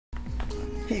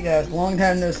Hey guys, long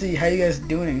time no see. How you guys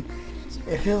doing?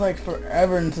 It feels like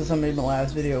forever since I made my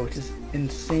last video, which is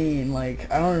insane.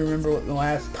 Like, I don't remember what the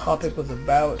last topic was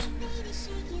about.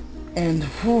 And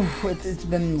whew, it's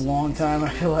been a long time, I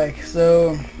feel like.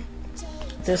 So,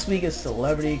 this week is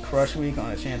Celebrity Crush Week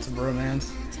on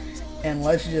AChanceOfBromance. And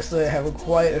let's just say I have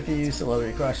quite a few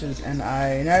celebrity crushes, and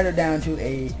I narrowed it down to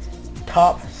a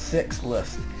top 6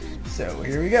 list. So,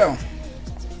 here we go.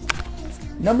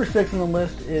 Number 6 on the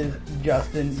list is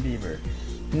Justin Bieber.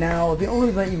 Now, the only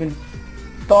reason I even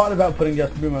thought about putting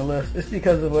Justin Bieber on my list is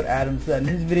because of what Adam said in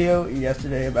his video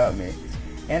yesterday about me.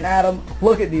 And Adam,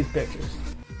 look at these pictures.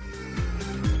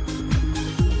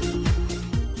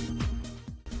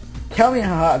 Tell me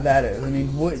how hot that is. I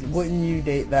mean, wouldn't you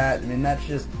date that? I mean, that's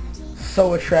just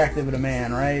so attractive in a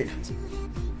man, right?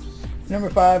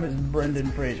 Number 5 is Brendan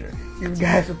Fraser. You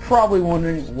guys are probably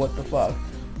wondering what the fuck.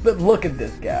 But look at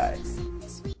this guy.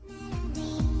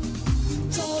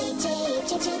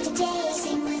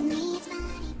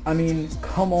 I mean,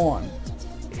 come on.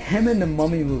 Him in the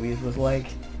Mummy movies was like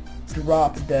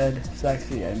drop dead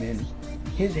sexy. I mean,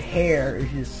 his hair is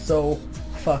just so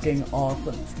fucking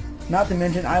awesome. Not to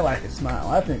mention, I like his smile.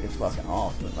 I think it's fucking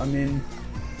awesome. I mean,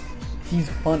 he's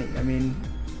funny. I mean,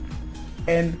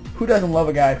 and who doesn't love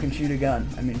a guy who can shoot a gun?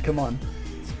 I mean, come on.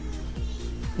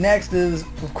 Next is,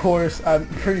 of course,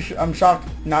 I'm shocked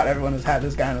not everyone has had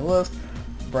this guy on the list,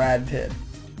 Brad Pitt.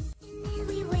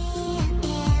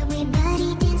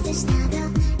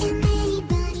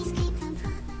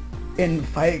 In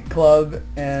Fight Club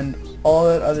and all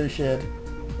that other shit,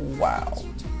 wow.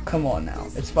 Come on now,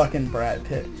 it's fucking Brad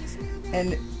Pitt.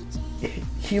 And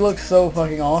he looks so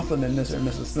fucking awesome in Mr. and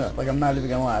Mrs. Smith. Like, I'm not even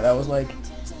gonna lie, that was like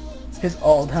his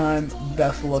all-time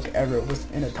best look ever was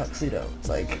in a tuxedo.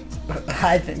 Like,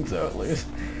 I think so at least.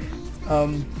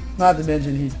 Not to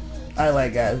mention, I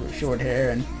like guys with short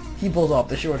hair, and he pulls off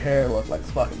the short hair look like a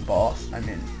fucking boss. I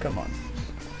mean, come on.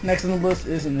 Next on the list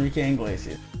is Enrique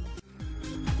Iglesias.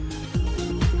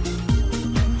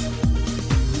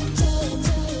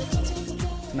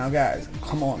 Now guys,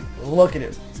 come on, look at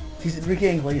him. He's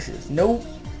Enrique Iglesias. No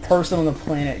person on the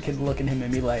planet could look at him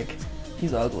and be like,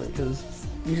 he's ugly, because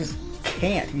you just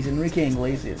can't. He's Enrique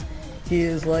Iglesias. He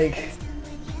is like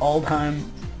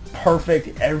all-time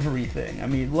perfect everything. I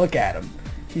mean, look at him.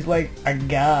 He's like a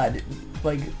god,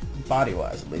 like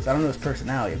body-wise at least. I don't know his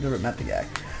personality. I've never met the guy.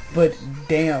 But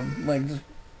damn, like just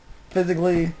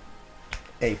physically,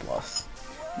 A+.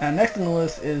 Now next on the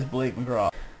list is Blake McGraw.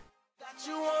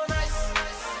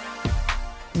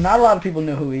 Not a lot of people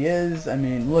know who he is. I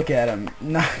mean, look at him.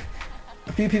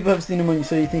 A few people have seen him on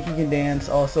So You Think He Can Dance,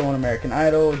 also on American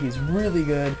Idol. He's really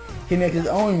good. He makes his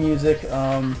own music.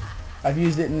 I've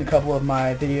used it in a couple of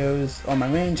my videos on my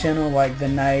main channel, like The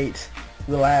Night,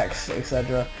 Relax,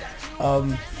 etc.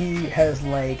 He has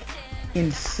like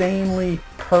insanely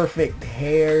perfect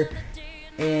hair,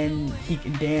 and he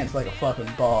can dance like a fucking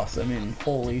boss. I mean,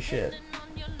 holy shit.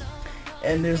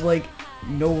 And there's like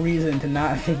no reason to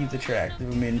not think he's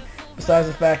attractive. I mean, besides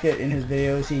the fact that in his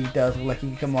videos he does look like he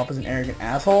can come off as an arrogant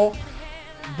asshole.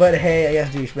 But hey, I guess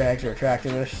douchebags are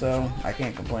attractive-ish, so I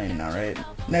can't complain now, right?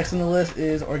 Next on the list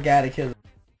is Oct13'11.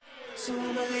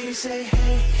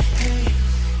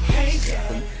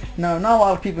 Now, not a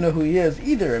lot of people know who he is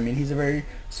either. I mean, he's a very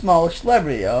smallish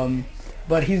celebrity,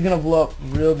 but he's gonna blow up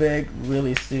real big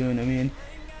really soon. I mean,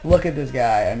 look at this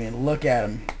guy. I mean, look at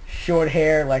him. Short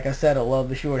hair, like I said, I love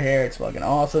the short hair. It's fucking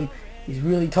awesome. He's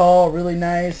really tall, really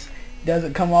nice.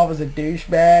 Doesn't come off as a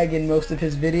douchebag in most of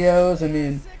his videos. I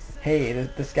mean, hey,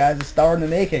 this guy's a star in the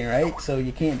making, right? So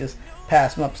you can't just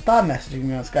pass him up. Stop messaging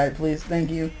me on Skype, please. Thank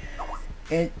you.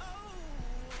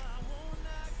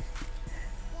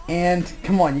 And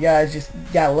come on, you guys just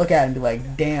gotta look at him and be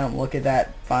like, damn, look at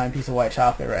that fine piece of white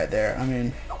chocolate right there. I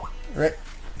mean, right?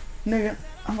 Nigga,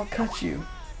 I'm gonna cut you.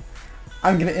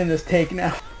 I'm gonna end this take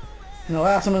now. And the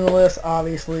last one on the list,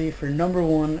 obviously, for number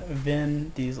 1, Vin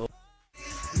Diesel.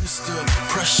 Mr.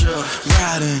 Pressure,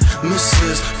 riding,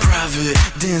 Mrs. Private,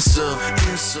 dancer.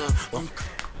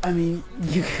 I mean,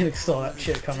 you could have saw that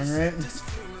shit coming, right?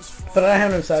 But I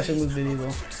have an obsession with Vin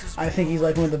Diesel. I think he's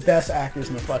like one of the best actors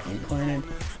in the fucking planet.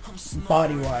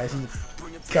 Body-wise, he's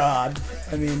a god.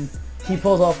 I mean, he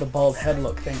pulls off the bald head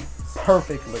look thing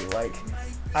perfectly. Like,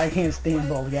 I can't stand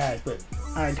bald guys, but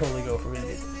I totally go for Vin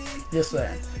Diesel. Just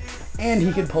saying. And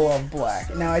he could pull off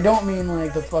black. Now, I don't mean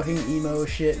like the fucking emo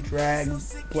shit, drag,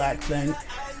 black thing.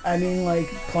 I mean like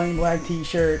plain black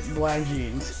t-shirt, black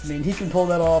jeans. I mean, he can pull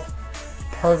that off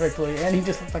perfectly, and he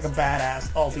just looks like a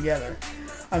badass altogether.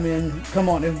 I mean, come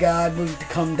on, if God was to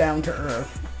come down to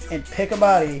earth and pick a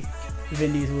body,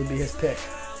 Vin Diesel would be his pick.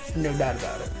 No doubt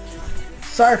about it.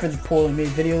 sorry for the poorly made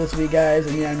video this week, guys.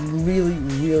 I mean, I'm really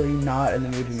not in the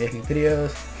mood to be making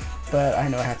videos, but I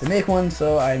know I have to make one,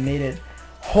 so I made it.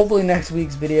 Hopefully next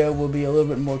week's video will be a little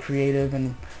bit more creative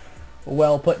and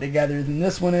well put together than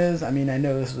this one is. I mean, I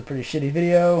know this is a pretty shitty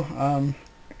video,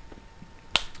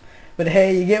 but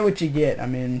hey, you get what you get. I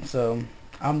mean, so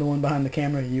I'm the one behind the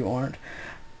camera, you aren't.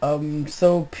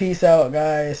 So peace out,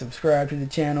 guys. Subscribe to the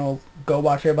channel. Go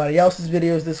watch everybody else's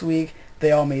videos this week.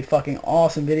 They all made fucking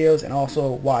awesome videos. And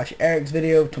also watch Eric's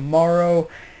video tomorrow.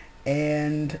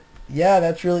 And yeah,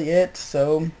 that's really it.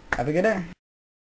 So have a good day.